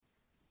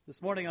This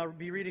morning I'll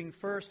be reading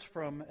first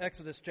from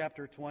Exodus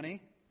chapter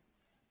 20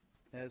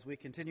 as we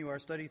continue our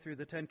study through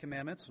the Ten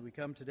Commandments. We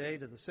come today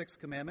to the sixth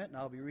commandment, and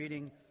I'll be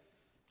reading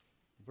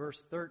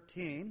verse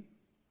 13.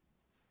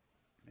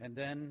 And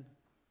then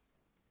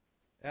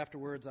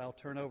afterwards I'll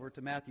turn over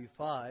to Matthew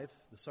 5,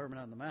 the Sermon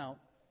on the Mount,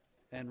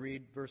 and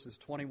read verses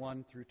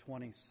 21 through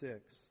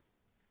 26.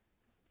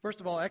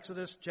 First of all,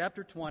 Exodus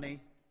chapter 20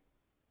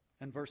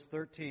 and verse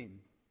 13.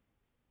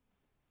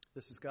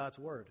 This is God's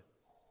word.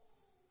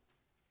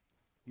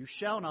 You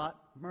shall not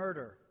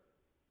murder.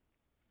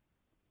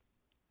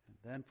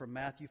 And then from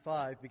Matthew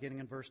 5, beginning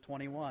in verse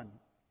 21.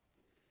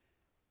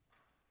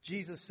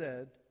 Jesus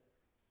said,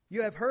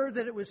 You have heard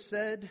that it was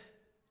said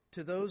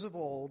to those of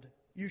old,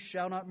 You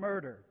shall not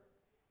murder,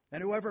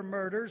 and whoever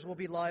murders will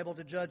be liable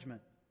to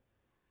judgment.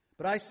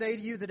 But I say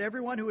to you that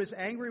everyone who is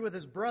angry with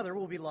his brother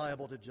will be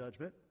liable to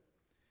judgment.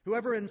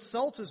 Whoever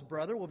insults his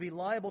brother will be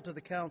liable to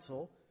the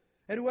council,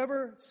 and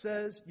whoever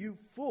says, You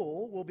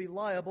fool, will be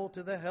liable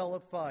to the hell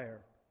of fire.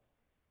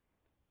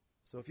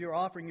 So if you're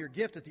offering your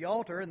gift at the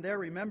altar and there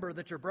remember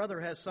that your brother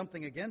has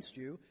something against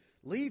you,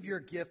 leave your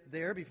gift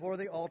there before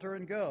the altar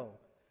and go.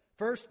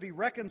 First be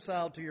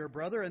reconciled to your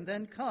brother and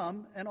then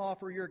come and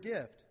offer your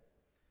gift.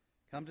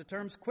 Come to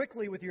terms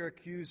quickly with your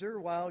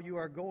accuser while you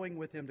are going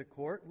with him to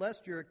court,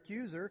 lest your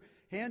accuser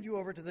hand you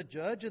over to the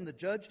judge and the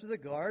judge to the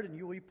guard, and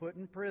you will be put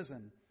in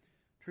prison.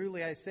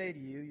 Truly I say to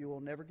you, you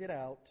will never get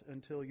out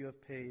until you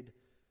have paid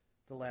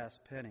the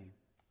last penny.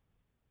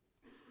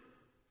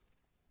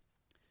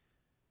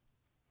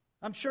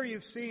 I'm sure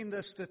you've seen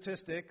this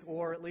statistic,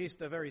 or at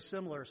least a very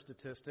similar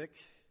statistic,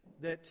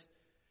 that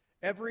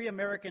every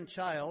American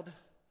child,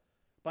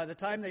 by the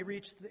time they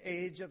reach the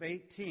age of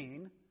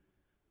 18,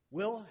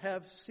 will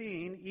have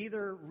seen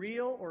either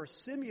real or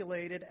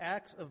simulated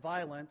acts of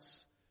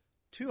violence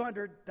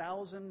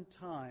 200,000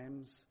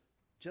 times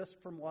just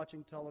from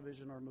watching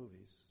television or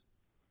movies.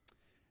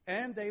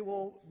 And they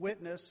will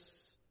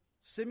witness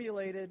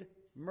simulated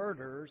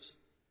murders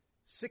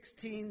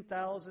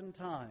 16,000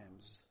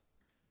 times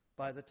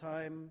by the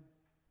time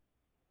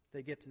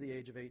they get to the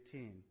age of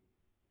 18.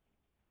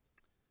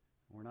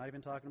 We're not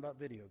even talking about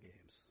video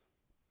games.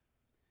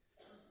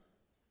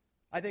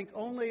 I think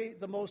only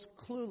the most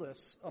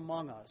clueless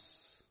among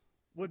us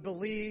would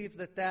believe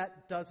that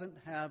that doesn't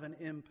have an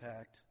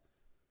impact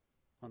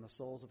on the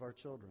souls of our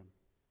children.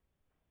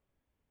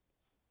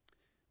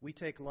 We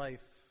take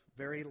life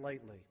very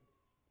lightly.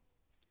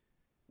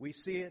 We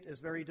see it as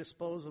very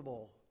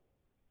disposable.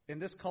 In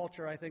this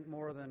culture, I think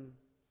more than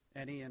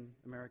any in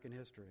American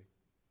history.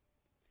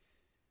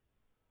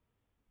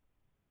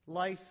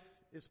 Life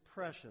is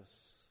precious.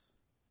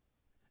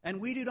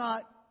 And we do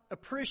not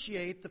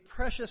appreciate the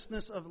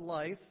preciousness of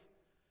life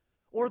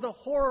or the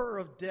horror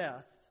of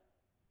death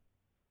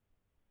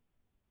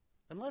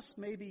unless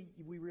maybe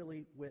we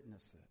really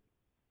witness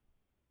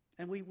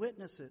it. And we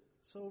witness it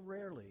so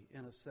rarely,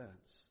 in a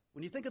sense.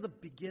 When you think of the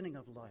beginning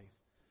of life,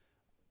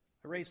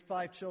 I raised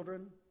 5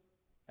 children.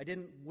 I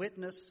didn't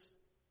witness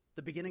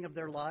the beginning of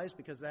their lives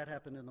because that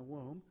happened in the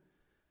womb.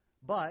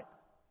 But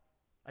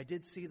I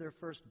did see their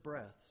first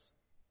breaths.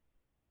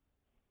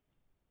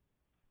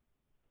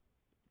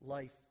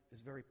 Life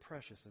is very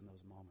precious in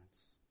those moments.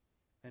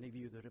 Any of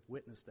you that have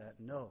witnessed that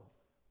know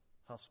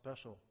how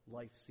special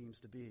life seems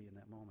to be in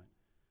that moment.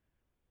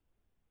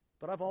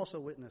 But I've also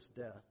witnessed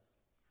death.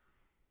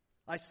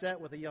 I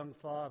sat with a young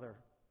father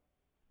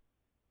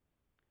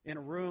in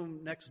a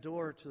room next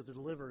door to the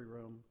delivery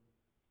room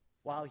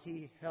while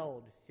he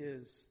held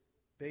his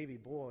baby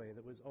boy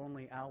that was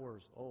only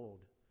hours old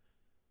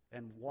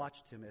and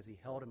watched him as he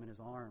held him in his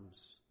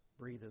arms,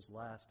 breathe his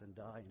last and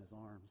die in his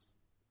arms.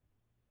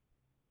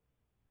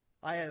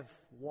 I have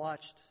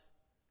watched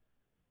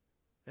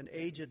an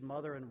aged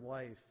mother and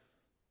wife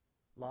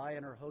lie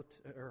in her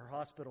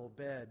hospital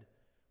bed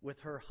with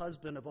her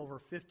husband of over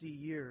 50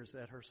 years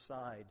at her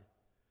side,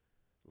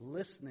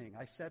 listening.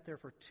 I sat there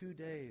for 2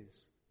 days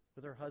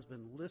with her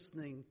husband,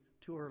 listening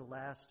to her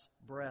last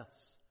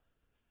breaths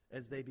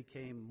as they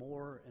became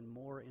more and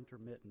more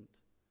intermittent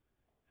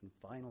and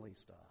finally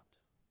stopped.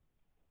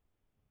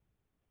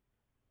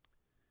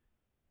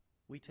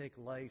 We take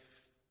life,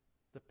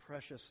 the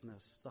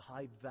preciousness, the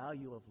high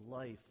value of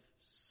life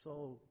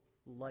so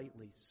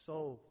lightly,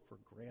 so for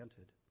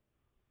granted,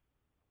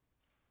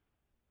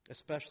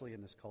 especially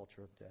in this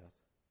culture of death.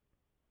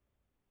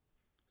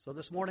 So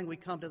this morning we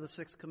come to the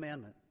sixth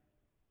commandment.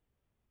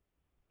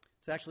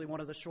 It's actually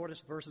one of the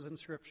shortest verses in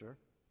Scripture.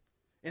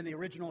 In the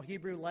original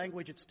Hebrew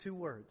language, it's 2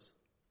 words.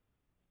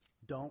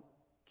 Don't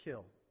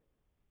kill.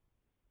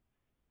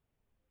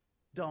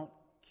 Don't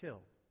kill.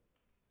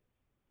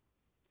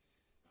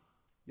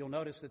 You'll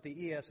notice that the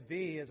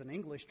ESV, as an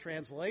English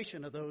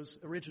translation of those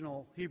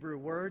original Hebrew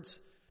words,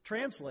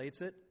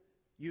 translates it,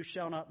 you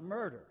shall not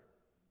murder.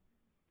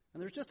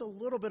 And there's just a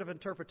little bit of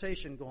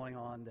interpretation going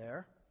on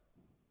there,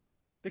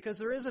 because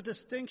there is a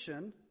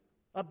distinction,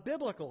 a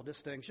biblical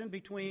distinction,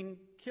 between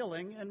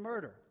killing and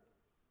murder.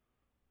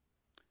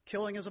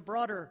 Killing is a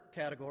broader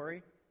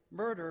category.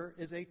 Murder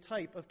is a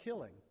type of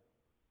killing.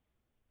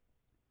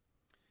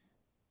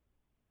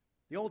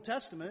 The Old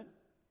Testament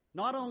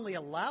not only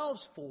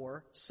allows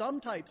for some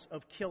types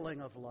of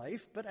killing of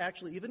life, but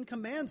actually even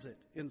commands it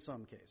in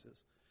some cases.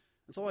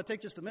 And so I want to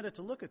take just a minute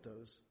to look at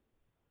those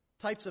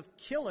types of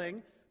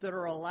killing that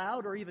are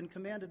allowed or even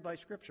commanded by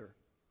Scripture.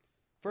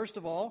 First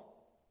of all,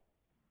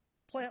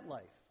 plant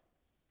life.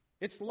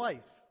 It's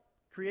life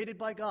created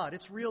by God.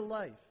 It's real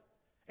life.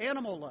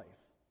 Animal life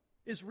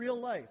is real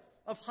life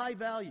of high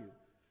value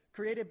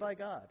created by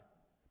God.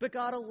 But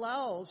God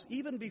allows,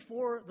 even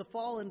before the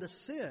fall into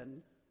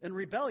sin and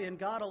rebellion,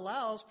 God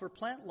allows for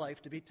plant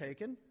life to be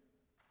taken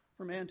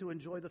for man to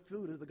enjoy the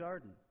food of the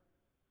garden.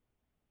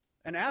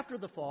 And after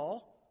the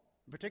fall,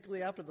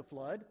 particularly after the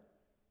flood,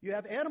 you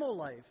have animal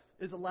life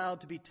is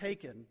allowed to be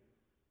taken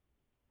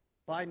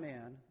by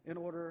man in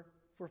order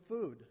for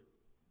food.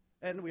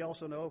 And we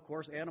also know, of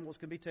course, animals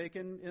can be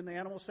taken in the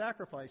animal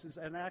sacrifices,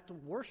 an act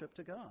of worship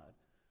to God.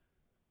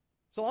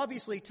 So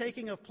obviously,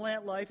 taking of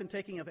plant life and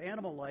taking of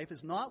animal life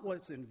is not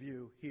what's in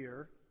view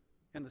here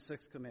in the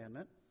Sixth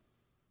Commandment.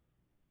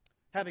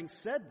 Having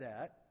said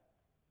that,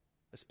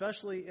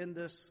 especially in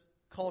this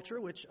culture,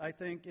 which I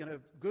think in a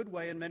good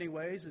way in many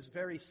ways is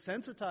very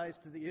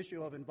sensitized to the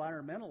issue of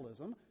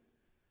environmentalism,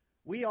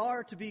 we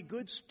are to be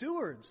good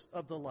stewards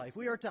of the life.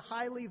 We are to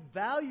highly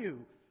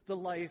value the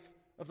life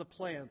of the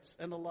plants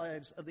and the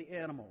lives of the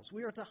animals.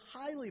 We are to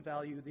highly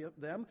value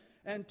them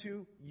and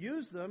to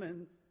use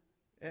them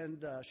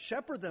and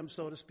shepherd them,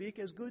 so to speak,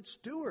 as good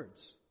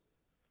stewards.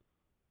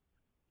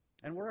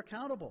 And we're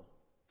accountable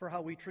for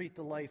how we treat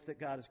the life that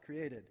God has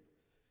created.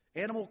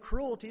 Animal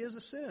cruelty is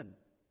a sin.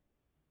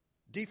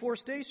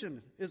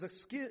 Deforestation is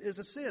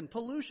a sin.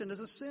 Pollution is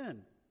a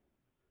sin.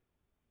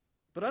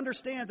 But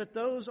understand that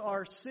those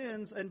are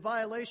sins and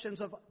violations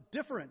of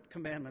different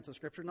commandments of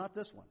Scripture, not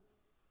this one.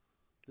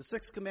 The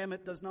Sixth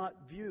Commandment does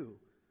not view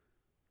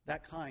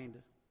that kind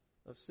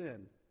of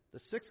sin. The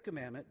Sixth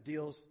Commandment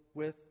deals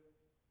with,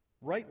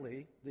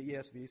 rightly, the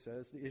ESV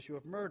says, the issue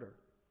of murder.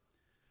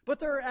 But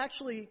there are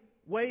actually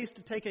ways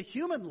to take a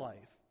human life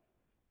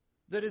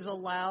that is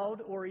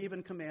allowed or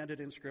even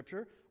commanded in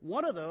Scripture.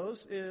 One of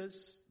those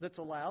that's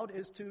allowed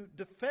is to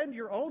defend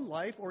your own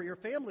life or your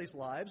family's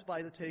lives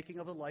by the taking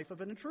of the life of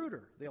an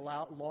intruder. The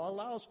law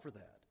allows for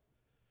that.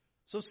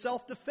 So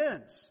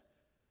self-defense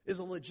is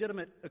a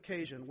legitimate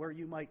occasion where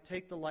you might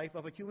take the life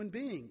of a human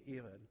being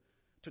even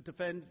to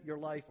defend your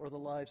life or the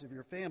lives of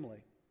your family.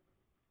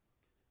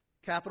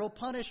 Capital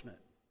punishment,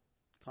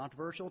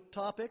 controversial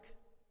topic,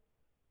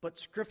 but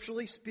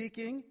scripturally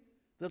speaking,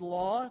 the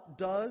law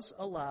does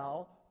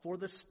allow for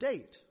the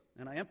state,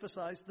 and I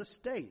emphasize the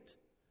state,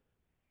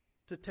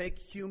 to take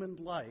human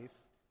life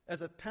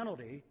as a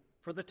penalty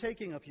for the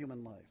taking of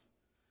human life.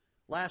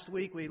 Last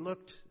week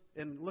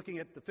looking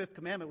at the Fifth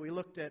Commandment, we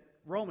looked at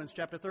Romans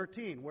chapter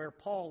 13, where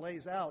Paul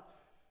lays out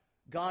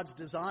God's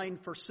design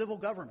for civil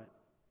government,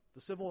 the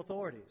civil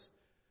authorities.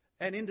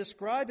 And in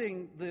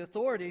describing the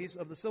authorities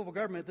of the civil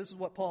government, this is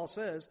what Paul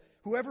says: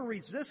 whoever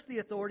resists the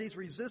authorities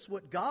resists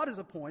what God has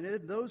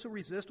appointed, and those who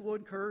resist will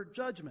incur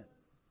judgment.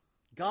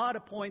 God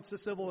appoints the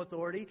civil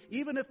authority,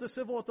 even if the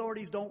civil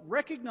authorities don't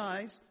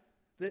recognize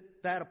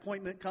that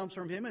appointment comes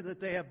from him and that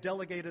they have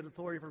delegated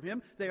authority from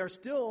him. They are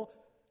still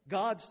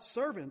God's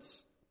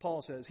servants,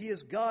 Paul says. He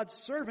is God's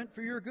servant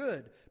for your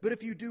good. But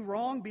if you do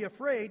wrong, be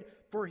afraid,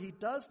 for he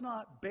does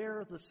not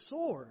bear the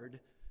sword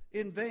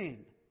in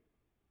vain.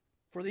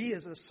 For he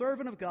is a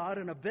servant of God,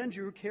 an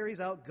avenger who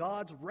carries out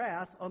God's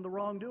wrath on the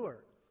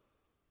wrongdoer.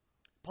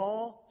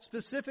 Paul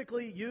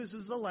specifically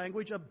uses the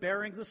language of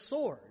bearing the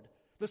sword.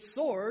 The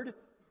sword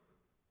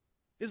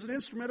is an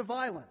instrument of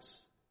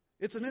violence.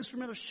 It's an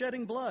instrument of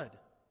shedding blood.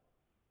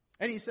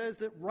 And he says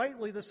that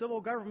rightly the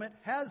civil government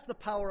has the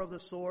power of the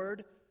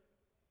sword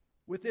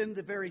within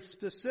the very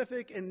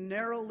specific and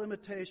narrow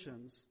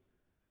limitations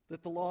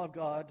that the law of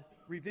God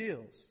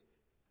reveals.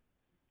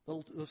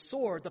 The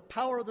sword, the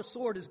power of the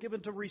sword, is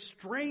given to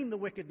restrain the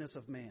wickedness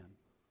of man.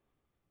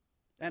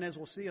 And as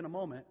we'll see in a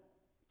moment,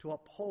 to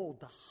uphold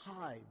the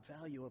high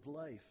value of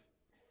life.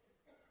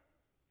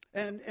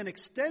 And an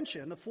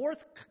extension, the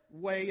fourth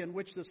way in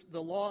which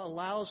the law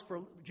allows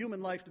for human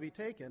life to be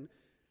taken,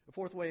 the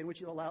fourth way in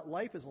which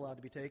life is allowed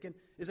to be taken,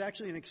 is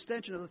actually an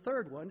extension of the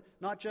third one,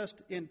 not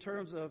just in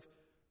terms of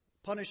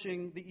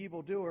punishing the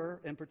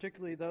evildoer, and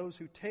particularly those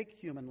who take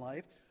human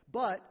life,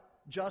 but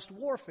just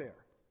warfare.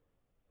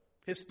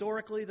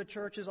 Historically, the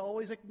church has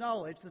always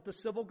acknowledged that the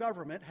civil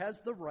government has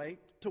the right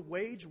to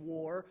wage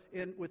war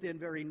within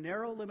very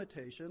narrow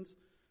limitations.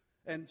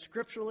 And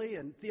scripturally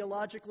and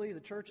theologically, the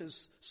church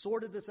has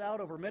sorted this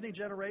out over many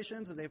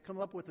generations, and they've come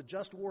up with the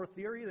just war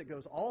theory that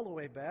goes all the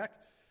way back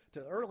to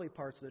the early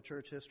parts of the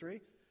church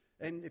history.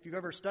 And if you've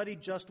ever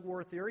studied just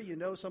war theory, you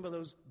know some of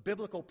those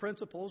biblical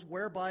principles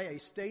whereby a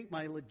state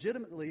might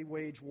legitimately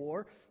wage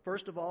war.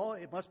 First of all,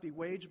 it must be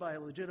waged by a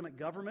legitimate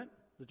government,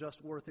 the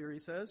just war theory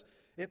says.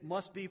 It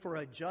must be for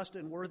a just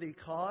and worthy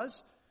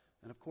cause,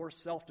 and of course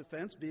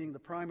self-defense being the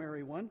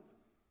primary one.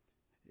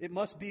 It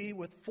must be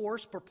with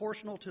force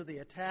proportional to the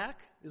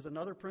attack is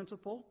another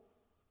principle.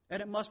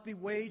 And it must be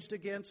waged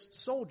against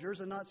soldiers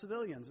and not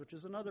civilians, which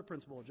is another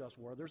principle of just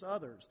war. There's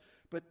others.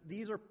 But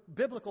these are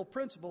biblical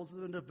principles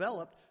that have been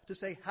developed to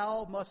say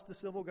how must the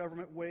civil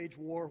government wage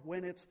war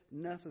when it's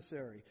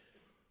necessary.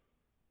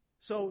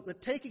 So the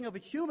taking of a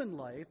human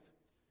life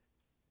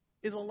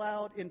is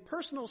allowed in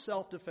personal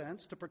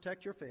self-defense to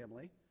protect your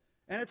family,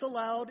 and it's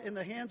allowed in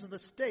the hands of the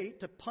state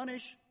to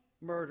punish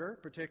murder,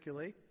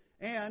 particularly,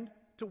 and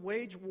to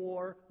wage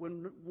war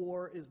when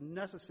war is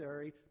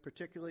necessary,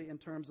 particularly in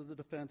terms of the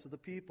defense of the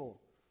people.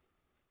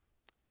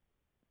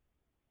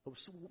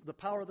 The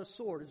power of the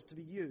sword is to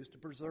be used to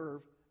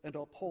preserve and to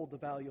uphold the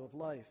value of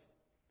life.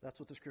 That's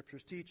what the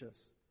Scriptures teach us.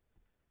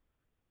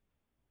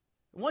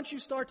 Once you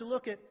start to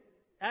look at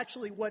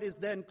actually what is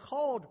then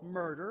called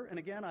murder, and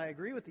again, I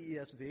agree with the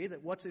ESV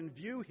that what's in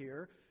view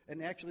here,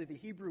 and actually the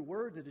Hebrew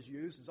word that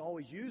is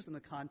always used in the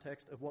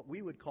context of what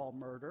we would call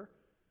murder,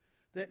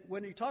 that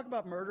when you talk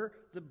about murder,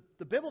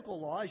 the biblical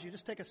laws, you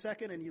just take a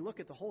second and you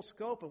look at the whole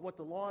scope of what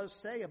the laws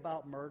say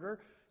about murder,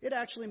 it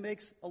actually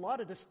makes a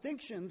lot of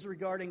distinctions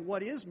regarding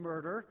what is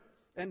murder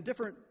and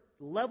different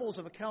levels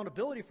of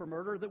accountability for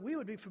murder that we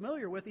would be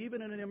familiar with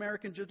even in an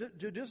American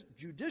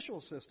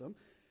judicial system.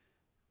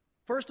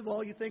 First of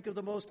all, you think of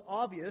the most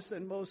obvious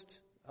and most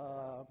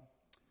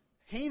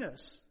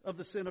heinous of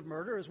the sin of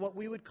murder is what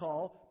we would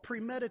call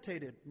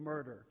premeditated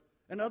murder.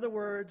 In other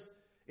words,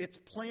 it's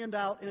planned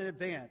out in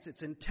advance.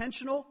 It's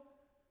intentional,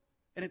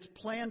 and it's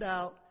planned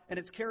out, and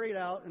it's carried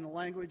out, in the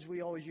language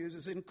we always use,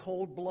 is in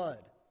cold blood.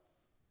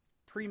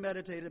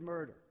 Premeditated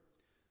murder.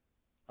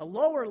 A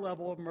lower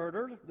level of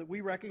murder that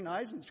we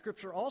recognize, and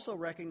Scripture also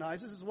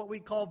recognizes, is what we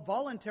call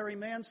voluntary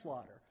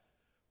manslaughter,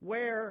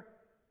 where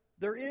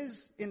there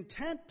is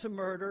intent to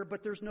murder,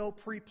 but there's no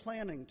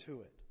pre-planning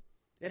to it.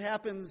 It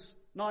happens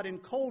not in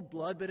cold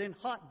blood, but in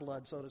hot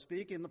blood, so to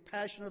speak, in the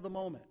passion of the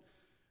moment.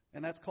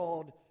 And that's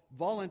called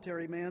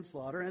voluntary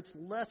manslaughter, and it's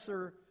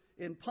lesser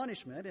in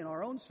punishment in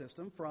our own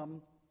system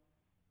from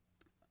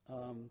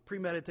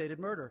premeditated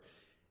murder.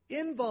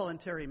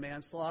 Involuntary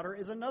manslaughter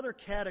is another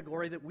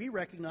category that we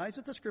recognize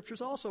that the Scriptures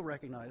also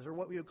recognize, or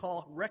what we would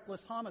call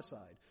reckless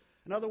homicide.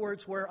 In other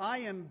words, where I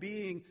am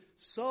being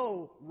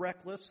so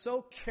reckless,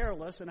 so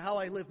careless in how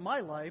I live my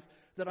life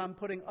that I'm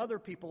putting other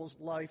people's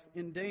life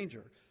in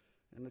danger.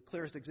 And the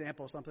clearest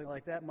example of something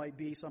like that might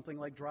be something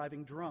like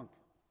driving drunk.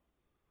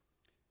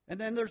 And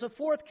then there's a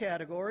fourth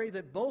category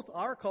that both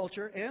our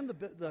culture and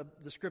the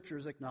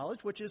Scriptures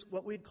acknowledge, which is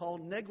what we'd call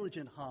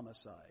negligent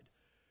homicide,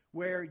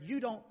 where you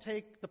don't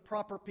take the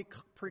proper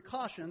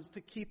precautions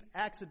to keep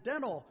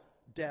accidental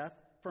death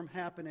from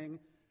happening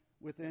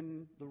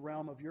within the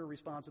realm of your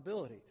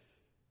responsibility.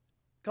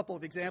 A couple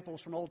of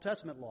examples from Old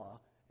Testament law.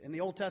 In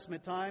the Old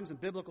Testament times and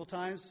biblical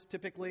times,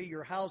 typically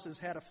your houses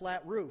had a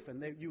flat roof,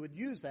 and you would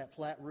use that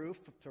flat roof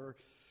for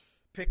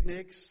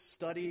picnics,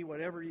 study,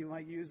 whatever you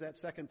might use that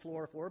second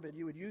floor for, but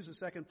you would use the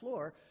second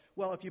floor.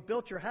 Well, if you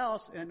built your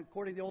house, and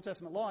according to the Old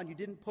Testament law, and you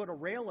didn't put a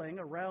railing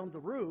around the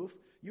roof,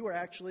 you were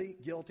actually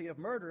guilty of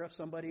murder if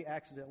somebody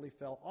accidentally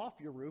fell off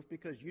your roof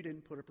because you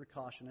didn't put a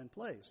precaution in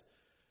place.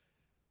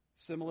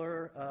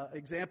 Similar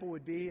example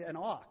would be an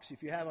ox.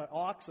 If you have an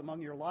ox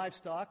among your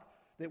livestock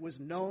that was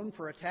known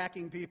for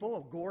attacking people,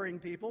 of goring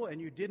people,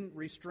 and you didn't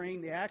restrain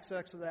the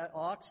access of that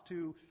ox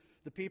to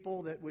the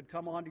people that would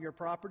come onto your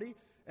property,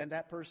 and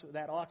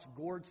that ox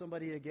gored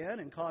somebody again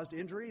and caused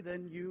injury,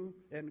 then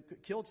and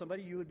killed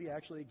somebody, you would be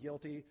actually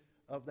guilty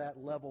of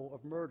that level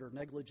of murder,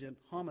 negligent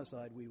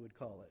homicide, we would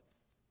call it.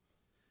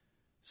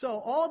 So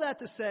all that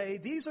to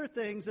say, these are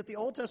things that the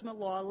Old Testament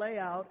law lay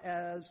out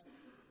as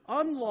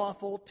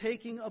unlawful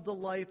taking of the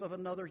life of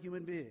another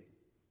human being.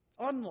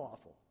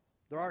 Unlawful.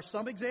 There are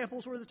some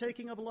examples where the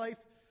taking of life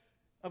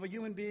of a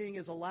human being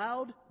is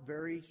allowed,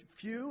 very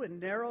few and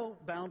narrow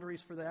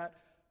boundaries for that,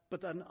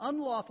 but an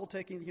unlawful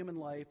taking of human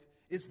life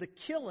is the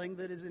killing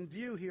that is in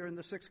view here in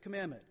the Sixth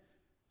Commandment.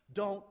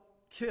 Don't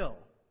kill.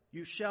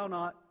 You shall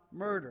not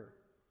murder.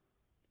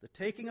 The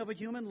taking of a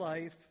human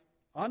life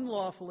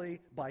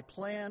unlawfully by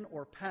plan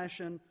or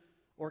passion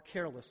or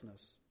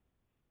carelessness.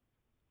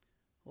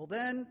 Well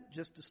then,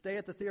 just to stay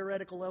at the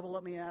theoretical level,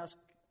 let me ask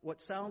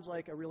what sounds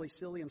like a really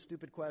silly and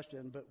stupid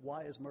question, but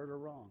why is murder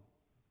wrong?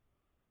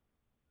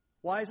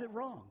 Why is it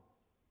wrong?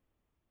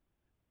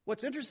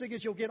 What's interesting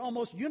is you'll get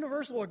almost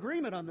universal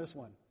agreement on this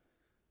one.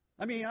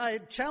 I mean, I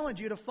challenge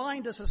you to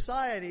find a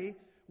society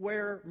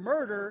where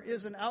murder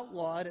isn't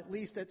outlawed, at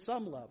least at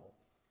some level.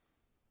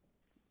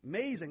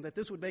 Amazing that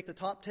this would make the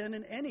top 10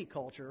 in any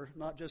culture,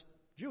 not just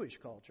Jewish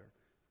culture.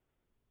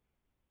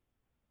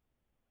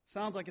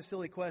 Sounds like a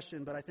silly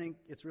question, but I think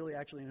it's really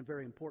actually a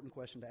very important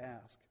question to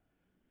ask.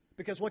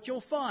 Because what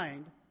you'll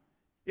find,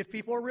 if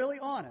people are really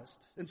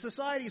honest, and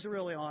societies are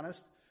really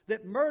honest,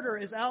 that murder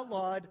is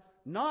outlawed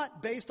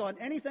not based on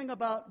anything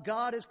about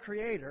God as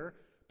creator,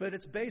 but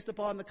it's based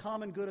upon the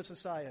common good of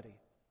society.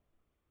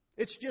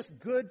 It's just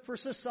good for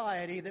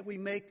society that we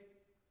make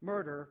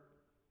murder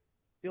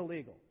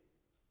illegal.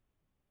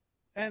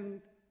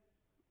 And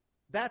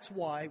that's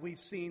why we've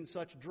seen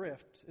such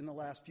drift in the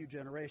last few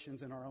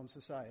generations in our own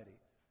society.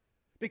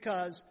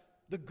 Because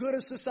the good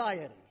of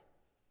society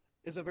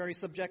is a very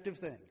subjective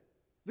thing.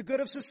 The good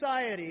of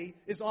society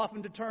is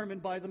often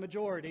determined by the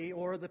majority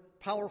or the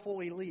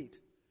powerful elite.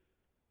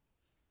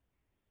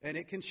 And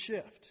it can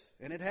shift,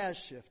 and it has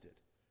shifted.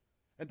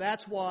 And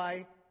that's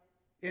why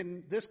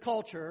in this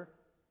culture,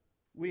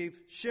 we've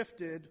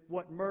shifted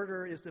what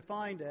murder is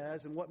defined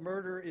as and what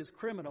murder is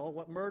criminal,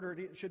 what murder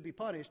should be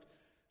punished,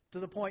 to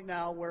the point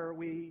now where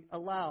we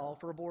allow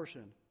for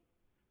abortion.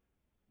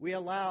 We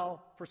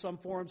allow for some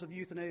forms of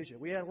euthanasia.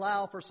 We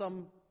allow for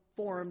some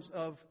forms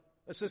of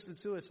assisted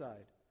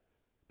suicide.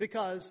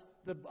 Because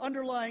the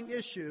underlying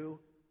issue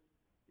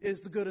is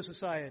the good of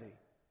society.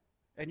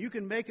 And you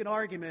can make an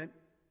argument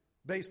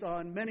based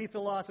on many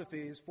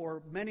philosophies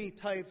for many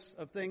types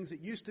of things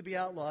that used to be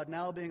outlawed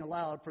now being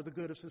allowed for the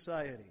good of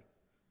society.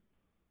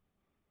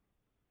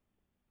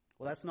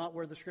 Well, that's not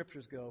where the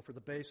Scriptures go for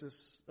the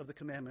basis of the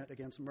commandment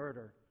against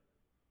murder.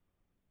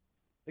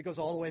 It goes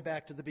all the way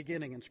back to the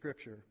beginning in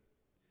Scripture.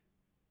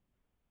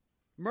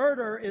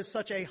 Murder is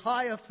such a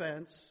high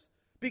offense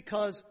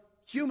because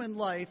human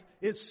life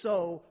is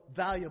so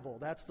valuable.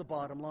 That's the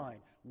bottom line.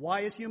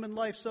 Why is human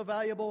life so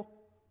valuable?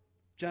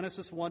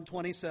 Genesis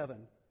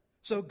 1:27.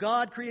 So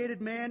God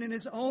created man in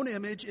his own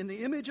image. In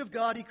the image of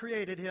God he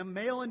created him.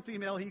 Male and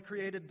female he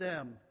created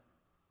them.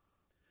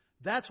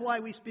 That's why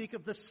we speak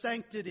of the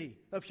sanctity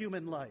of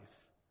human life.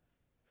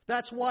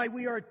 That's why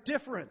we are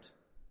different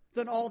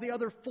than all the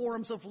other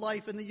forms of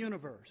life in the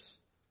universe.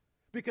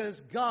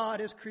 Because God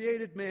has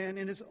created man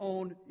in his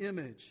own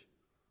image.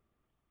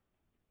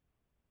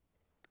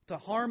 To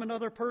harm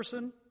another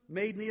person,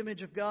 made in the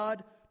image of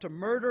God, to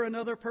murder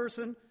another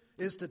person,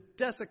 is to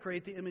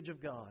desecrate the image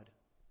of God.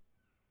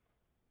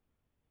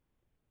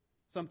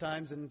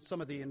 Sometimes in some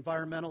of the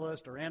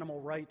environmentalist or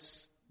animal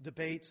rights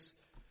debates,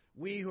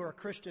 we who are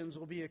Christians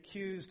will be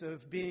accused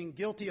of being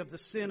guilty of the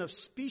sin of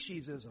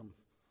speciesism.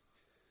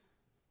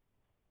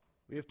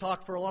 We have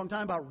talked for a long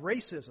time about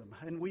racism,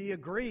 and we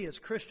agree as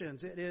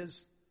Christians it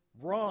is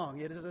wrong.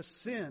 It is a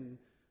sin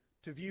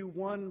to view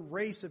one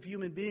race of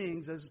human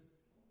beings as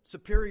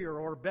superior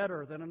or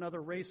better than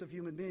another race of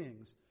human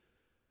beings.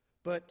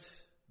 But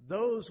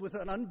those with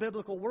an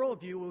unbiblical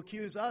worldview will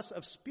accuse us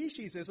of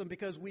speciesism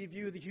because we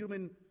view the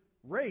human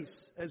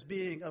race as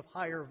being of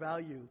higher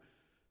value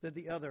than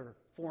the other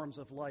forms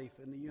of life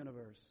in the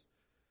universe.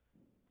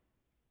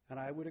 And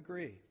I would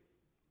agree.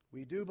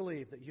 We do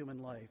believe that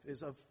human life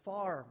is of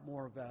far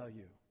more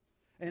value.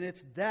 And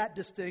it's that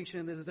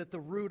distinction that is at the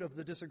root of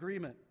the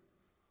disagreement.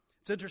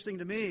 It's interesting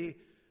to me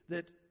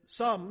that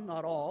some,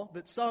 not all,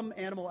 but some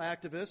animal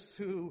activists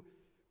who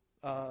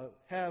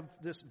have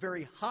this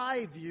very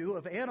high view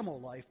of animal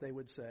life, they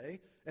would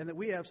say, and that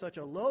we have such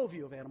a low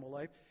view of animal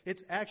life,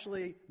 it's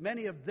actually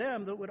many of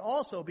them that would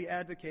also be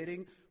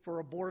advocating for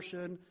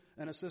abortion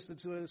and assisted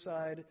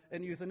suicide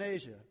and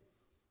euthanasia.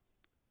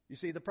 You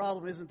see, the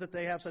problem isn't that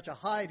they have such a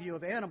high view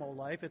of animal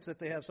life, it's that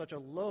they have such a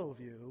low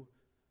view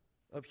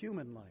of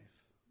human life.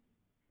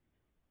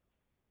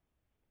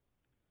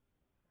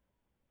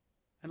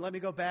 And let me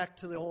go back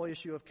to the whole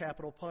issue of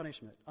capital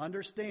punishment.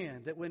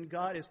 Understand that when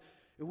God is,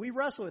 we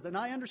wrestle with it, and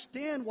I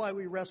understand why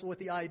we wrestle with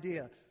the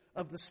idea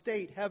of the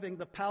state having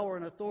the power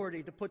and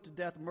authority to put to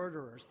death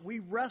murderers. We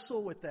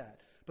wrestle with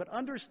that. But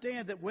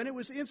understand that when it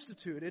was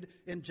instituted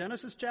in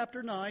Genesis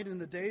chapter 9 in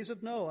the days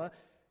of Noah,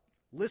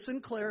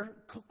 listen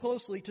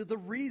closely to the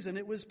reason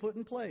it was put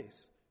in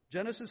place.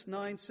 Genesis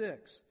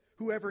 9:6.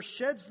 Whoever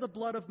sheds the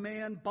blood of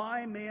man,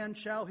 by man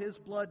shall his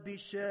blood be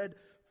shed,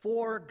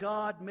 for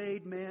God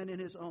made man in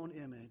his own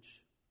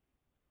image.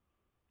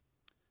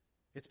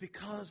 It's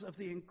because of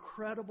the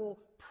incredible,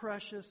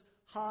 precious,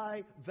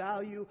 high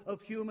value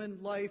of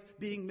human life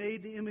being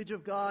made in the image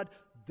of God.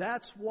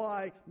 That's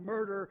why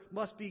murder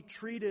must be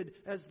treated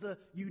as the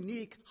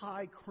unique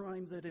high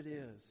crime that it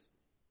is.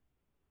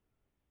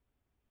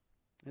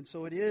 And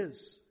so it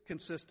is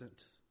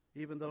consistent,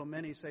 even though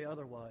many say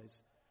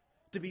otherwise,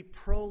 to be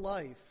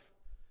pro-life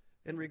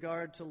in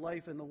regard to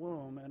life in the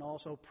womb and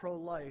also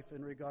pro-life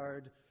in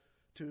regard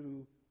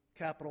to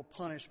capital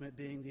punishment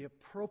being the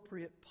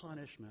appropriate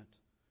punishment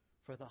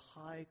for the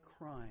high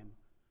crime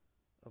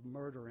of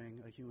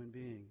murdering a human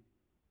being.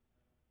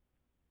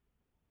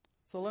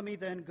 So let me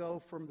then go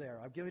from there.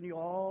 I've given you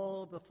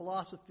all the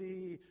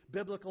philosophy,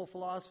 biblical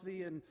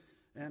philosophy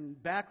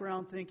and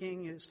background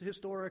thinking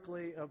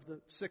historically of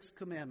the sixth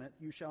commandment,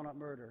 you shall not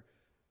murder.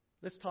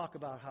 Let's talk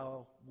about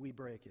how we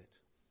break it.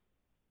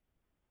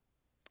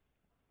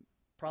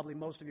 Probably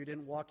most of you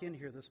didn't walk in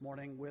here this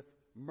morning with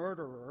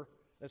murderer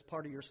as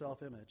part of your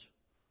self-image.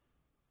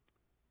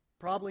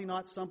 Probably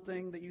not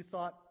something that you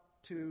thought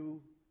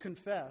to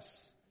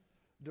confess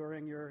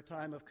during your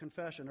time of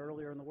confession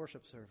earlier in the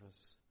worship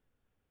service.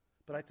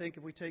 But I think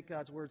if we take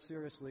God's word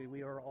seriously,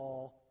 we are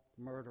all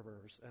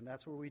murderers, and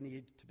that's where we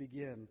need to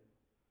begin.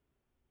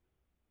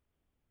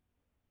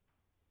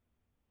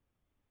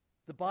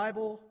 The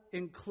Bible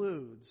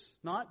includes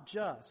not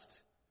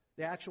just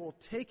the actual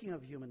taking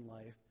of human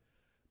life,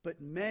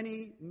 but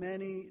many,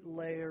 many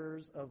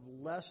layers of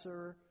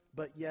lesser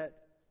but yet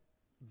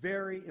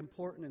very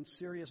important and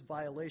serious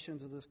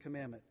violations of this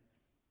commandment.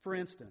 For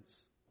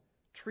instance,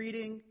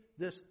 treating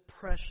this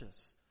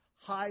precious,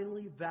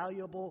 highly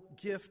valuable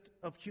gift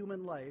of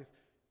human life,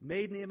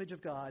 made in the image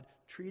of God,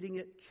 treating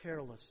it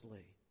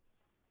carelessly,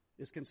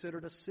 is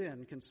considered a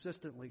sin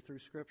consistently through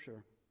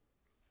Scripture.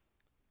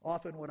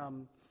 Often when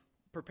I'm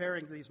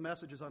preparing these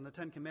messages on the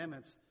Ten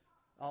Commandments,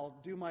 I'll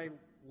do my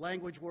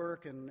language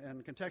work and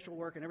contextual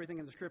work and everything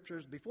in the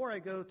Scriptures. Before I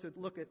go to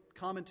look at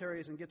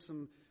commentaries and get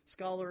some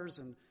scholars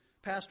and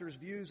pastors'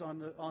 views on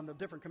the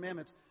different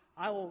commandments,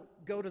 I will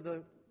go to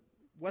the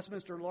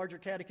Westminster Larger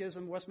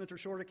Catechism, Westminster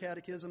Shorter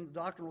Catechism, the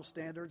doctrinal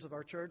standards of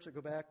our church that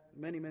go back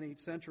many, many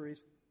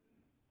centuries.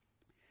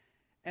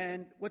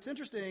 And what's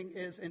interesting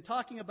is in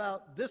talking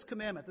about this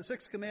commandment, the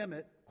sixth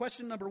commandment,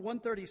 question number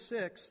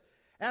 136,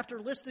 after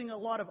listing a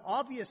lot of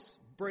obvious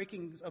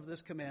breakings of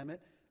this commandment,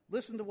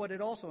 listen to what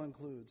it also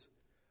includes.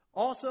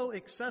 Also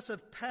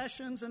excessive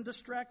passions and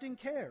distracting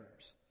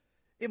cares,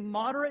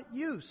 immoderate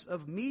use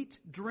of meat,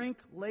 drink,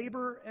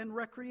 labor, and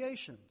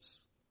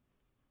recreations.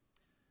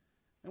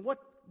 And what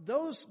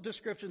those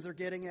descriptions are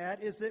getting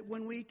at is that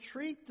when we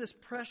treat this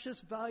precious,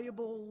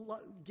 valuable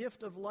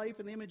gift of life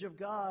in the image of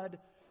God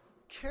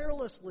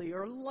carelessly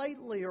or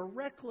lightly or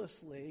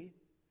recklessly,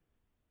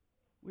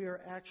 we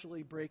are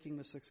actually breaking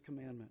the sixth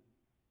commandment.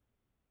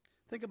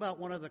 Think about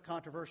one of the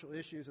controversial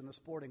issues in the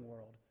sporting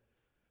world.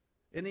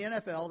 In the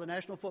NFL, the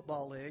National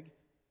Football League,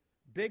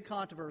 big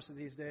controversy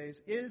these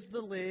days, is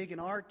the league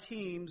and our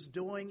teams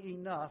doing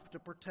enough to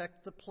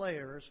protect the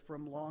players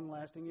from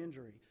long-lasting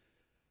injury,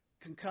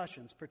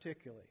 concussions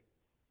particularly?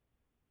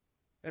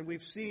 And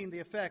we've seen the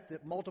effect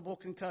that multiple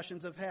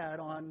concussions have had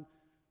on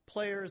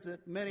players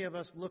that many of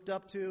us looked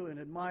up to and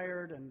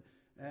admired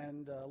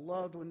and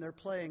loved in their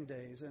playing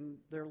days, and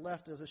they're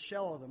left as a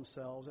shell of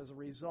themselves as a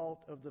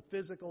result of the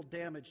physical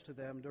damage to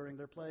them during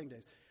their playing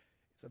days.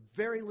 It's a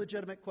very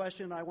legitimate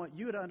question. I want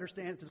you to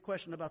understand it's a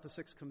question about the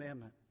sixth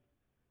commandment.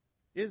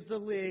 Is the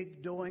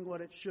league doing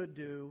what it should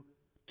do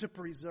to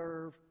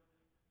preserve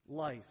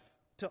life,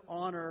 to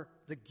honor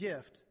the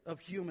gift of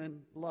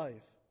human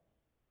life?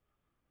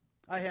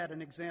 I had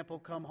an example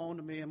come home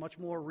to me in a much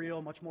more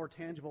real, much more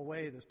tangible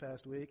way this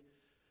past week.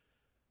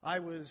 I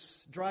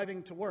was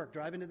driving to work,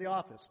 driving to the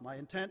office. My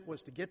intent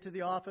was to get to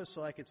the office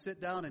so I could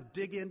sit down and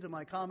dig into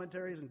my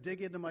commentaries and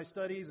dig into my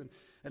studies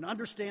and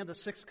understand the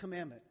sixth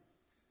commandment.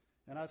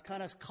 And I was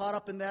kind of caught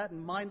up in that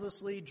and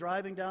mindlessly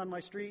driving down my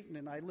street.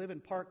 And I live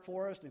in Park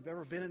Forest. And if you've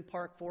ever been in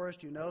Park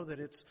Forest, you know that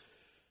it's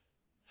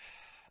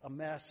a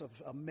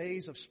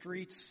maze of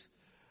streets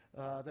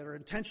that are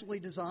intentionally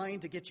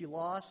designed to get you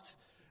lost.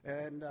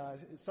 And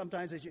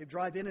sometimes as you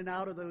drive in and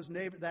out of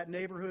that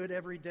neighborhood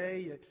every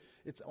day,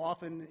 it's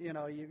often,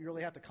 you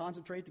really have to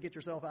concentrate to get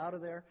yourself out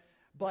of there.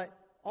 But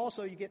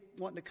also you get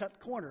wanting to cut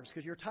corners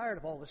because you're tired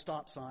of all the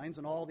stop signs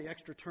and all the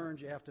extra turns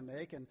you have to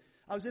make. And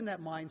I was in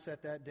that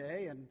mindset that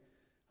day, and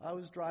I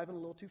was driving a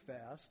little too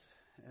fast.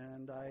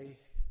 And I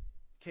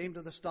came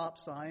to the stop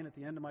sign at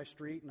the end of my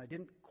street, and I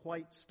didn't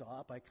quite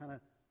stop. I kind of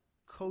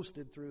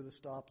coasted through the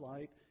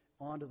stoplight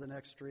onto the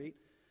next street.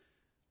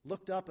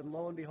 Looked up, and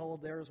lo and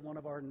behold, there's one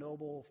of our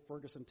noble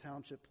Ferguson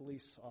Township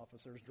police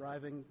officers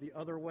driving the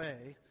other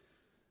way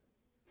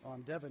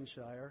on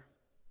Devonshire.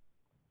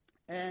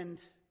 And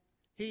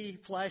he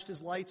flashed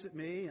his lights at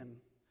me, and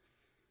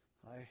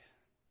I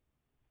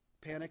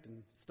panicked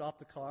and stopped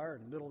the car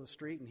in the middle of the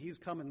street, and he was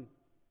coming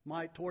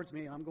towards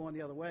me, and I'm going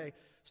the other way.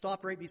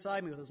 Stopped right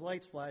beside me with his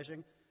lights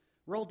flashing,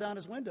 rolled down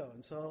his window.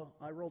 And so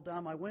I rolled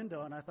down my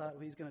window, and I thought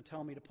he's going to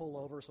tell me to pull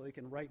over so he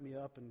can write me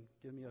up and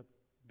give me a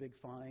big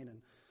fine. And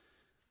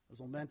I was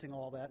lamenting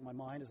all that in my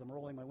mind as I'm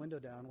rolling my window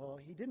down. Well,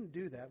 he didn't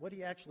do that. What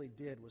he actually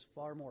did was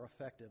far more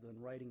effective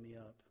than writing me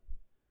up.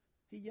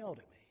 He yelled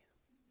at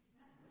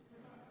me.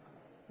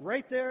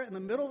 Right there in the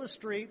middle of the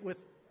street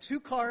with two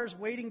cars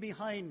waiting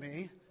behind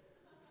me,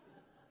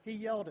 he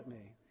yelled at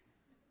me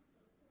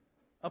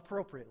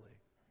appropriately.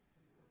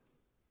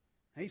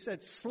 And he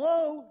said,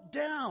 "Slow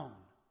down.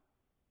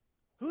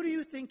 Who do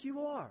you think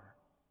you are?"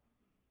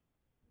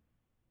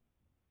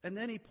 And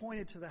then he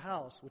pointed to the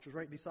house, which was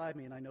right beside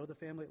me, and I know the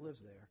family that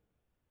lives there.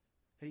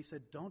 And he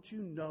said, "Don't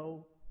you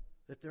know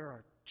that there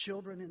are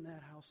children in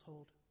that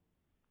household?"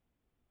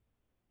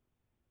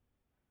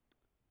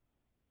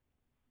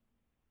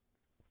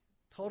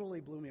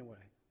 Totally blew me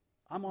away.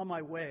 I'm on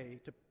my way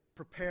to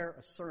prepare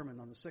a sermon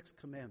on the sixth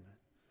commandment.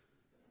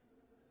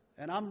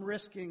 And I'm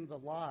risking the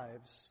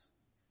lives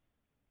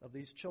of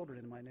these children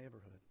in my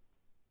neighborhood.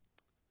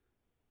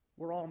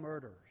 We're all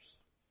murderers.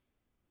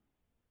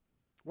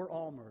 We're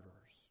all murderers.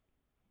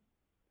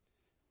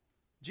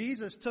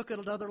 Jesus took it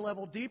another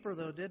level deeper,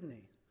 though, didn't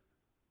he?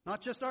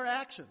 Not just our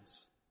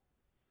actions.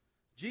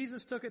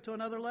 Jesus took it to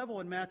another level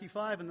in Matthew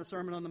 5 in the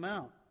Sermon on the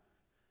Mount.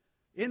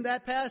 In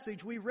that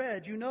passage we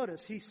read, you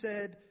notice, he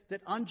said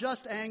that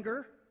unjust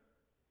anger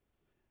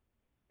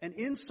and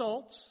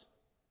insults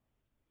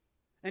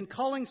and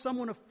calling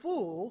someone a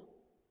fool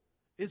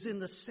is in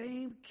the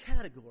same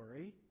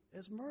category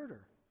as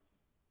murder.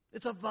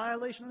 It's a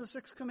violation of the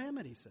sixth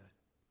commandment, he said.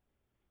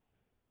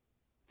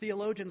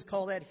 Theologians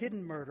call that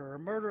hidden murder or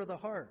murder of the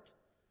heart.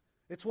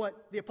 It's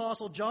what the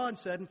Apostle John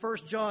said in 1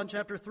 John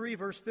chapter 3,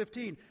 verse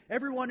 15.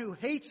 Everyone who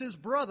hates his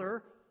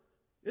brother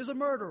is a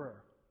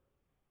murderer.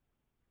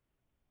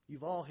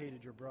 You've all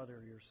hated your brother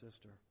or your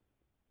sister.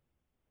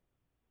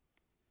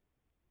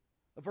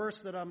 A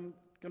verse that I'm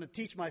going to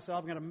teach myself,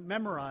 I'm going to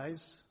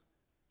memorize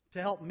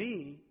to help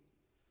me,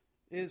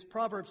 is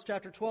Proverbs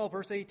chapter 12,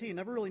 verse 18.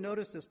 Never really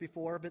noticed this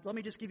before, but let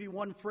me just give you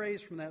one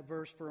phrase from that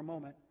verse for a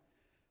moment.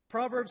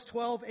 Proverbs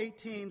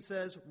 12:18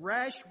 says,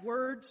 "Rash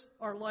words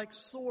are like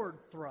sword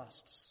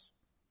thrusts."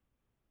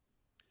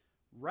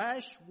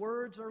 Rash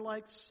words are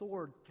like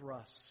sword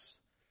thrusts.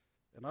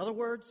 In other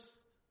words,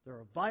 they're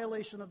a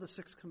violation of the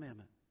sixth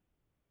commandment.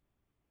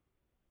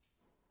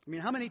 I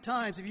mean, how many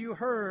times have you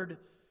heard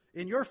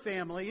in your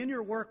family, in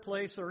your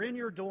workplace, or in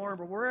your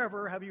dorm, or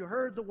wherever, have you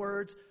heard the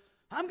words,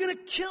 "I'm going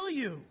to kill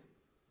you"?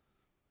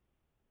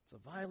 It's a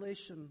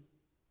violation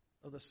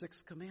of the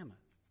sixth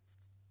commandment.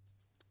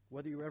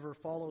 Whether you ever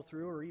follow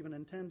through or even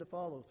intend to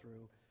follow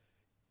through,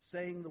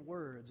 saying the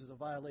words is a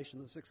violation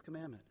of the sixth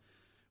commandment.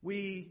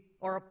 We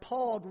are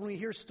appalled when we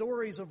hear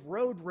stories of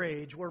road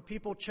rage where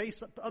people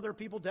chase other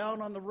people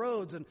down on the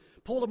roads and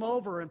pull them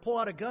over and pull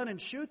out a gun and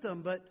shoot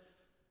them. But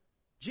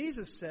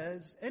Jesus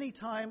says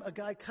anytime a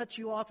guy cuts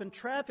you off in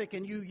traffic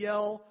and you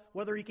yell,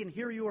 whether he can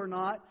hear you or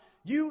not,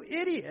 "You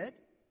idiot,"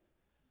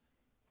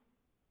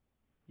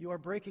 you are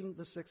breaking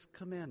the sixth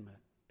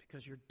commandment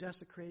because you're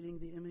desecrating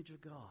the image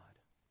of God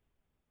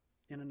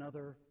in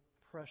another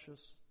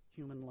precious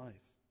human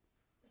life.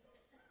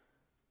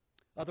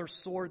 Other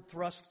sword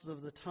thrusts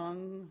of the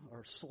tongue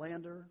are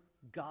slander,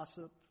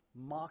 gossip,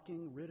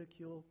 mocking,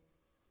 ridicule.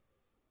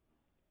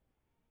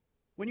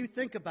 When you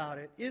think about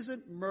it,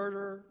 isn't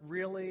murder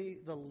really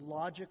the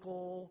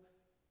logical,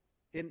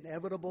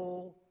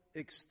 inevitable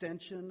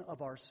extension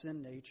of our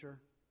sin nature?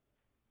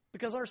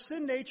 Because our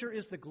sin nature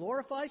is to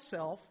glorify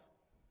self,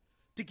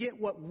 to get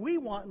what we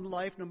want in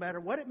life, no matter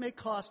what it may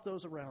cost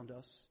those around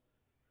us.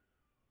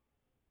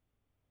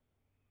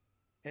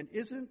 And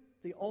isn't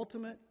the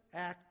ultimate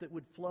act that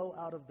would flow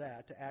out of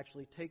that to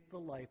actually take the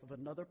life of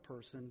another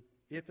person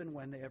if and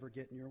when they ever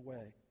get in your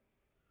way?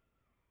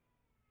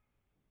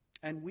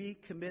 And we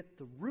commit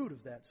the root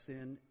of that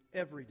sin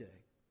every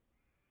day.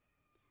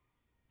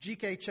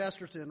 G.K.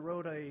 Chesterton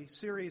wrote a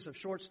series of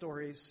short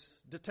stories,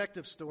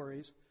 detective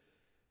stories,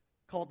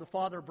 called the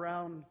Father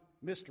Brown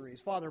Mysteries.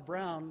 Father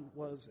Brown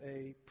was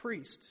a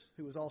priest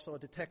who was also a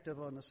detective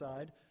on the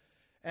side.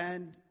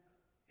 And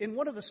in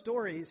one of the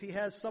stories, he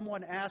has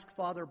someone ask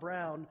Father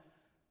Brown,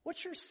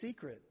 "What's your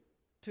secret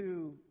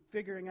to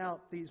figuring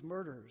out these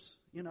murders?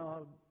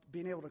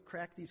 Being able to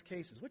crack these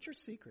cases. What's your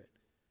secret?"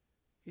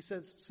 He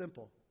says,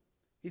 simple.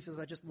 He says,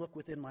 "I just look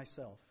within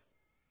myself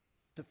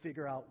to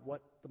figure out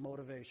what the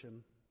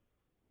motivation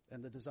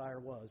and the desire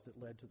was that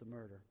led to the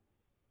murder."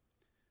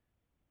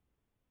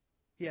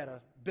 He had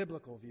a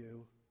biblical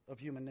view of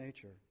human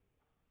nature.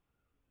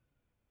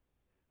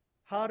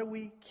 How do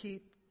we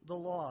keep the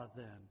law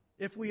then?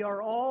 If we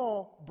are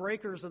all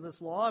breakers of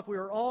this law, if we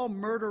are all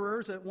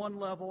murderers at one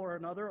level or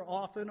another,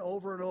 often,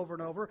 over and over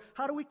and over,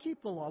 how do we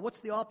keep the law?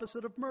 What's the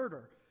opposite of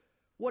murder?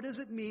 What does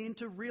it mean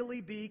to really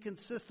be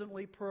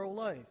consistently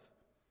pro-life?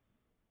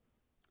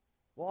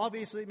 Well,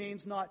 obviously it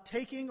means not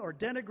taking or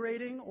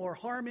denigrating or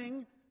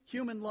harming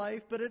human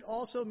life, but it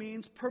also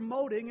means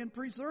promoting and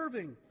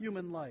preserving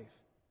human life.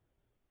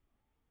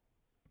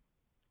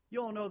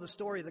 You all know the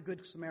story of the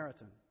Good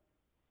Samaritan.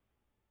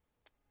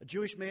 A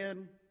Jewish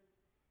man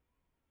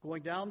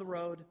going down the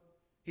road,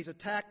 he's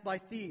attacked by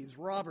thieves,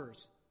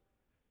 robbers.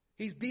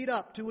 He's beat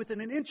up to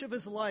within an inch of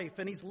his life,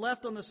 and he's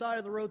left on the side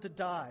of the road to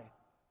die.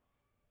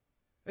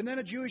 And then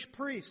a Jewish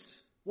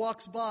priest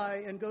walks by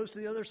and goes to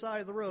the other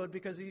side of the road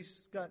because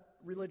he's got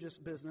religious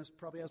business,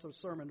 probably has a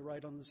sermon to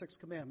write on the sixth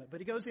commandment.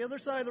 But he goes to the other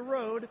side of the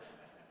road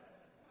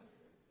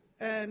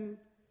and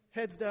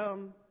heads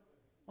down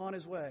on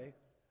his way.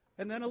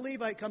 And then a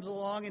Levite comes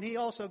along, and he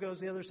also goes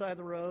to the other side of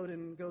the road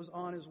and goes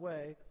on his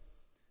way.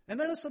 And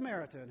then a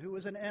Samaritan, who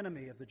was an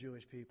enemy of the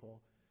Jewish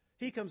people,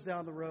 he comes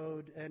down the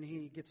road, and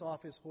he gets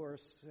off his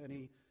horse, and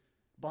he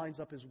binds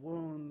up his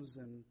wounds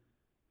and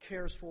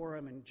cares for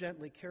him and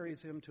gently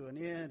carries him to an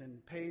inn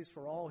and pays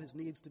for all his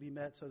needs to be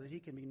met so that he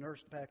can be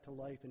nursed back to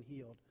life and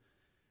healed.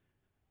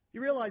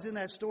 You realize in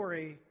that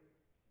story,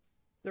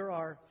 there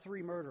are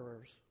three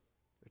murderers,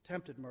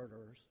 attempted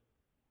murderers.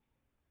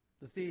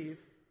 The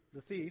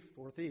thief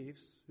or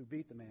thieves who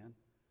beat the man,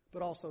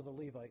 but also the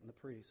Levite and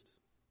the priest.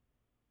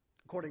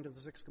 According to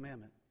the sixth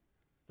commandment,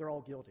 they're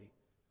all guilty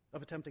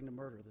of attempting to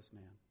murder this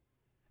man.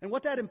 And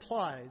what that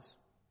implies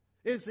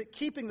is that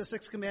keeping the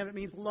sixth commandment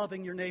means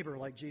loving your neighbor,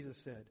 like Jesus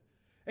said.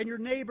 And your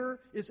neighbor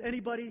is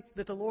anybody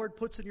that the Lord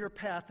puts in your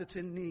path that's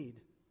in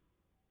need.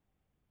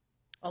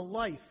 A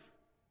life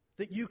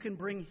that you can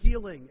bring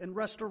healing and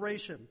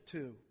restoration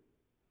to.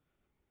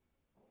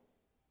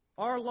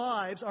 Our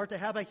lives are to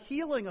have a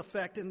healing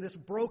effect in this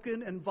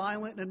broken and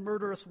violent and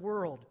murderous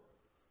world.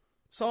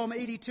 Psalm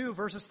 82,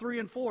 verses 3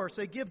 and 4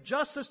 say, "Give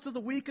justice to the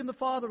weak and the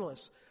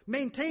fatherless.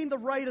 Maintain the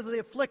right of the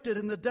afflicted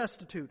and the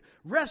destitute.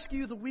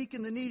 Rescue the weak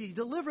and the needy.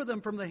 Deliver them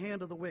from the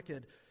hand of the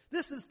wicked.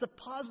 This is the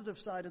positive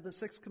side of the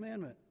sixth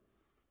commandment,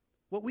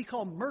 what we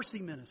call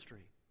mercy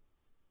ministry.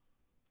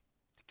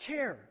 To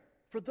care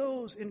for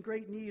those in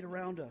great need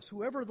around us,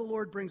 whoever the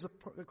Lord brings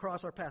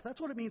across our path.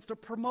 That's what it means to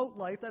promote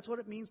life. That's what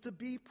it means to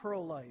be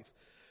pro-life.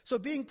 So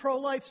being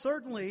pro-life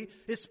certainly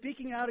is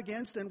speaking out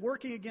against and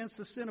working against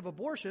the sin of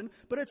abortion,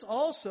 but it's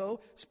also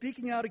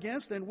speaking out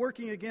against and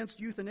working against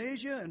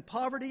euthanasia and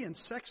poverty and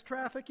sex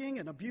trafficking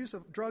and abuse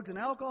of drugs and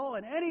alcohol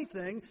and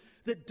anything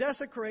that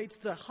desecrates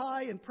the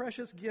high and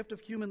precious gift of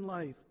human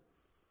life.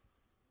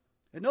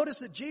 And notice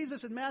that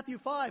Jesus in Matthew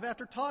 5,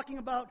 after talking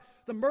about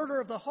the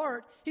murder of the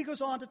heart, he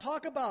goes on to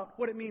talk about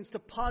what it means to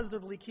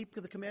positively keep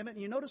the commandment.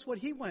 And you notice what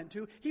he went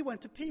to? He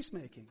went to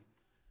peacemaking.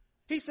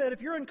 He said,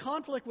 if you're in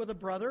conflict with a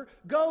brother,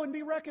 go and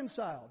be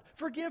reconciled.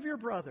 Forgive your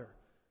brother.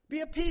 Be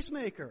a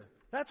peacemaker.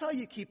 That's how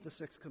you keep the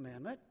sixth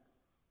commandment.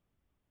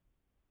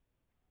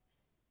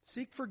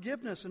 Seek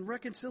forgiveness and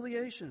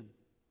reconciliation.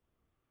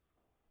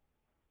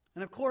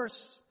 And of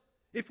course,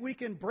 if we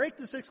can break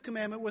the sixth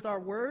commandment with our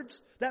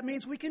words, that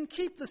means we can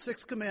keep the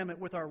sixth commandment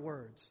with our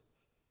words.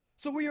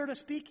 So we are to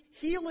speak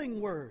healing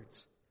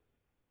words.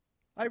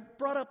 I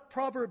brought up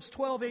Proverbs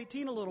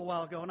 12:18 a little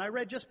while ago, and I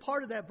read just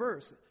part of that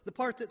verse, the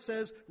part that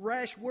says,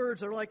 rash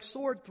words are like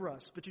sword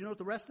thrusts. But you know what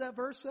the rest of that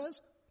verse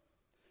says?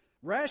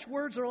 Rash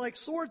words are like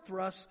sword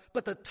thrusts,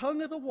 but the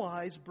tongue of the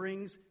wise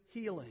brings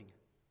healing.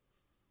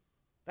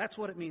 That's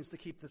what it means to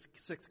keep the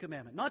sixth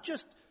commandment. Not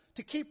just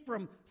to keep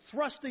from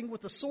thrusting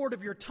with the sword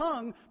of your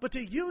tongue, but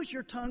to use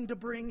your tongue to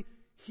bring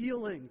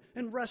healing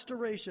and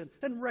restoration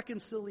and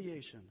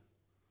reconciliation.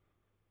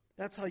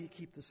 That's how you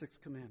keep the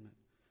sixth commandment.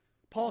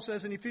 Paul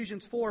says in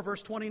Ephesians 4,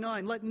 verse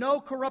 29, let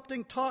no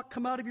corrupting talk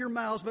come out of your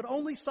mouths, but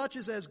only such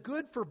as is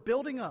good for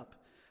building up,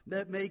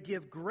 that may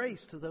give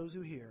grace to those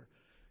who hear.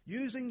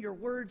 Using your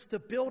words to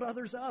build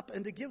others up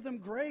and to give them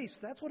grace.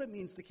 That's what it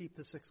means to keep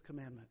the sixth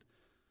commandment.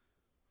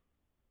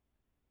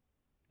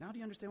 Now do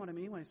you understand what I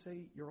mean when I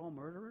say you're all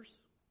murderers?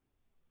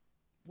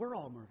 We're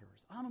all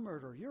murderers. I'm a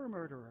murderer. You're a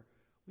murderer.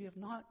 We have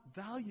not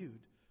valued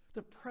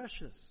the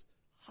precious,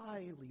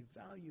 highly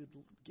valued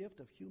gift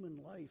of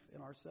human life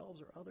in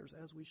ourselves or others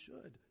as we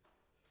should.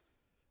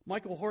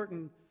 Michael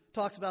Horton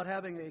talks about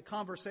having a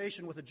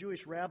conversation with a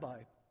Jewish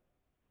rabbi.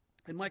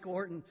 And Michael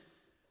Horton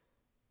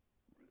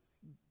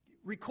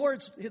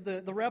records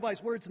the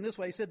rabbi's words in this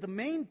way. He said,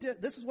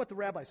 this is what the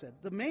rabbi said,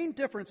 the main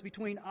difference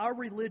between our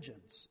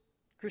religions,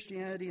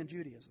 Christianity and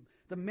Judaism,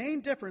 the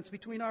main difference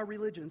between our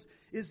religions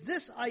is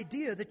this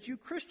idea that you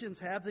Christians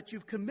have that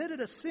you've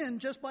committed a sin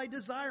just by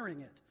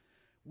desiring it.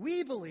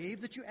 We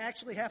believe that you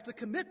actually have to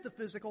commit the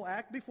physical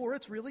act before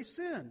it's really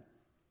sin.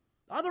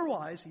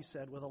 Otherwise, he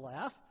said with a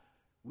laugh,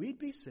 we'd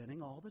be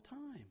sinning all the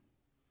time.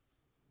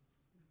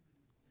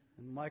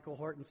 And Michael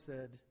Horton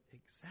said,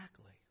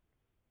 exactly.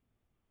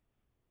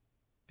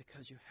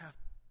 Because you have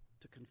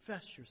to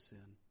confess your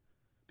sin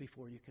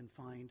before you can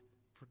find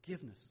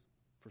forgiveness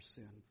for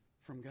sin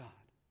from God.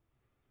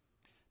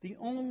 The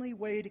only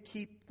way to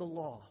keep the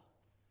law,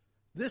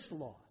 this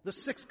law, the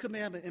sixth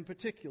commandment in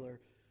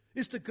particular,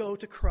 is to go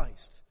to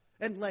Christ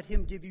and let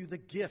him give you the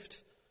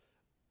gift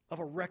of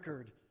a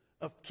record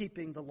of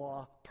keeping the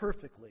law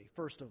perfectly,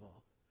 first of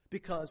all,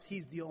 because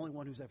he's the only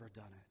one who's ever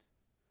done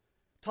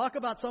it. Talk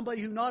about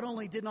somebody who not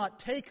only did not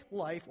take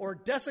life or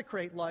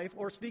desecrate life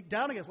or speak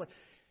down against life.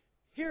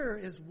 Here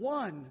is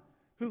one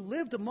who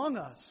lived among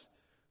us,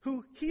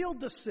 who healed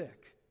the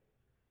sick,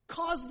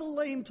 caused the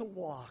lame to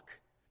walk,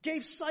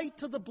 gave sight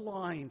to the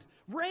blind,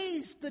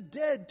 raised the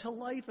dead to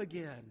life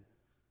again.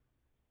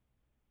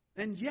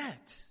 And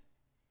yet,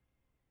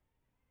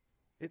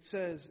 it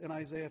says in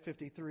Isaiah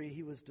 53,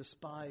 he was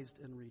despised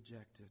and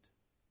rejected,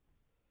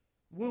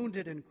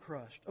 wounded and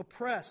crushed,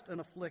 oppressed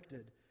and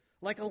afflicted,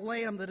 like a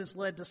lamb that is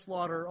led to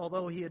slaughter,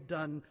 although he had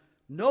done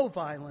no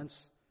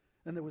violence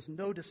and there was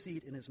no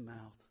deceit in his mouth.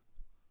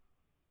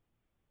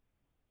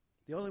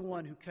 The only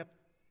one who kept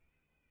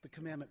the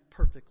commandment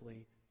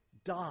perfectly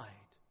died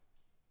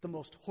the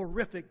most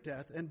horrific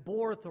death and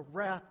bore the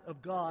wrath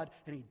of God,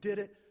 and he did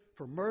it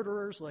for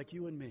murderers like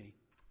you and me.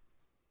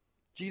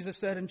 Jesus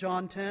said in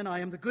John 10, I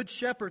am the good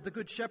shepherd. The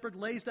good shepherd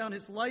lays down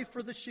his life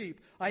for the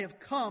sheep. I have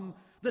come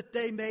that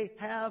they may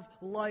have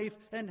life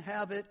and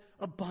have it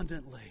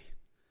abundantly.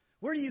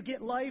 Where do you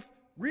get life?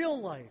 Real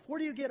life. Where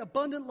do you get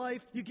abundant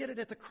life? You get it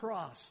at the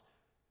cross,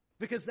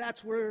 because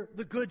that's where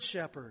the good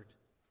shepherd,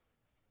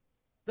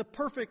 the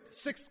perfect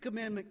sixth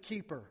commandment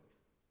keeper,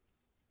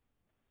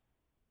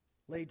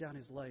 laid down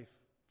his life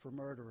for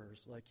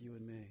murderers like you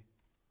and me.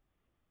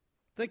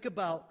 Think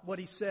about what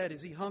he said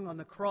as he hung on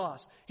the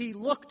cross. He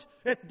looked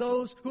at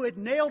those who had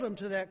nailed him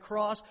to that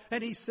cross,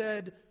 and he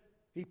said,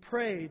 he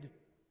prayed,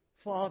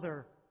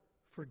 Father,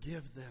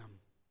 forgive them.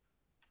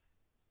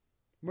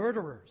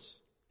 Murderers,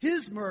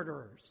 his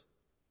murderers.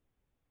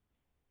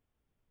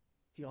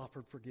 He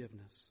offered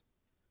forgiveness.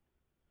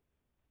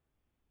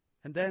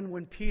 And then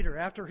when Peter,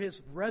 after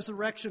his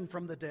resurrection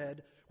from the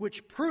dead,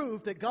 which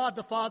proved that God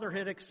the Father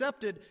had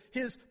accepted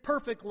his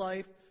perfect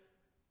life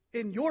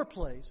in your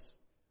place,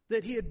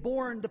 that he had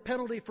borne the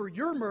penalty for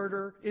your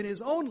murder in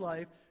his own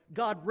life,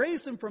 God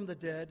raised him from the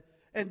dead,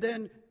 and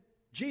then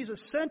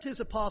Jesus sent his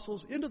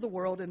apostles into the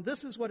world, and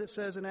this is what it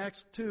says in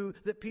Acts 2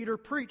 that Peter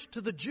preached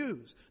to the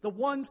Jews, the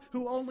ones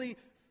who only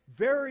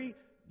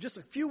just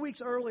a few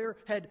weeks earlier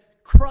had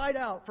cried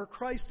out for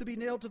Christ to be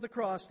nailed to the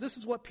cross. This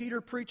is what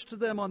Peter preached to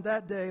them on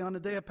that day, on the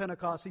day of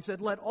Pentecost. He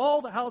said, "Let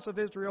all the house of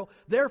Israel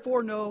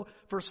therefore know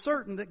for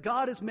certain that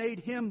God has made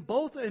him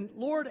both in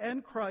Lord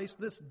and Christ,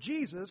 this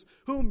Jesus,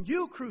 whom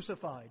you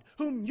crucified,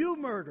 whom you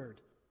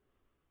murdered.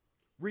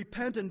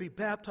 Repent and be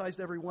baptized,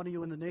 every one of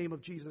you, in the name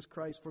of Jesus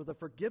Christ for the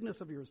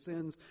forgiveness of your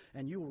sins,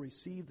 and you will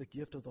receive the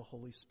gift of the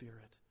Holy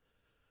Spirit."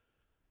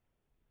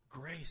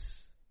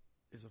 Grace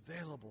is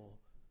available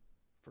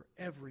for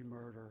every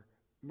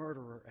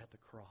murderer at the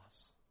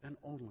cross, and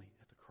only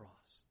at the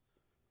cross.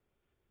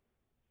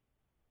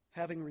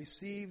 Having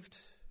received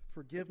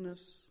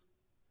forgiveness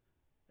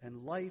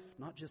and life,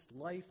 not just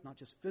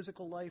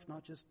physical life,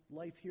 not just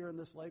life here in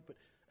this life, but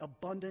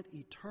abundant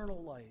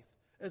eternal life,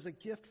 as a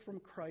gift from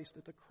Christ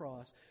at the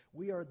cross,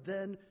 we are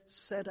then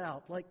set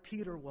out, like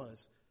Peter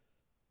was,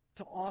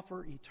 to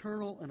offer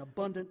eternal and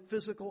abundant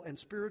physical and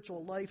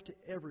spiritual life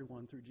to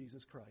everyone through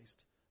Jesus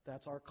Christ.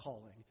 That's our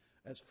calling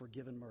as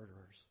forgiven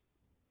murderers.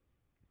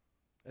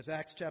 As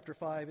Acts chapter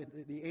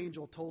 5, the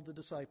angel told the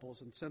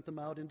disciples and sent them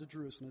out into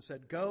Jerusalem and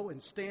said, "Go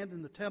and stand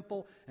in the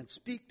temple and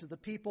speak to the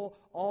people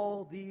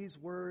all these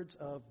words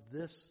of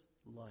this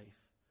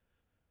life.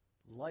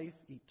 Life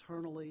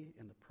eternally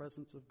in the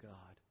presence of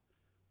God,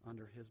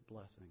 under his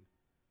blessing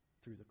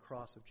through the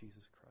cross of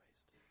Jesus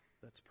Christ."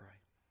 Let's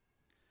pray.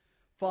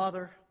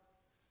 Father,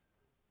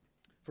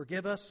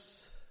 forgive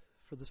us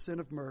for the sin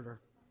of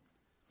murder.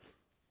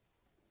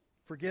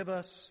 Forgive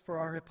us for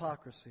our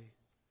hypocrisy.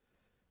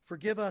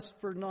 Forgive us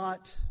for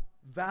not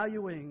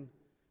valuing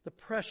the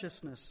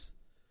preciousness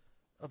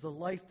of the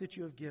life that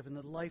you have given,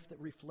 the life that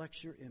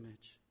reflects your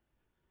image.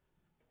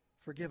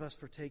 Forgive us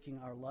for taking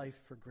our life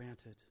for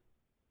granted.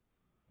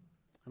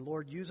 And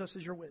Lord, use us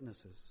as your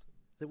witnesses,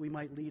 that we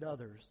might lead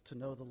others to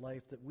know the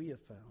life that we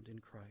have found in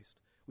Christ.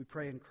 We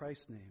pray in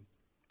Christ's name.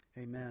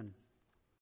 Amen.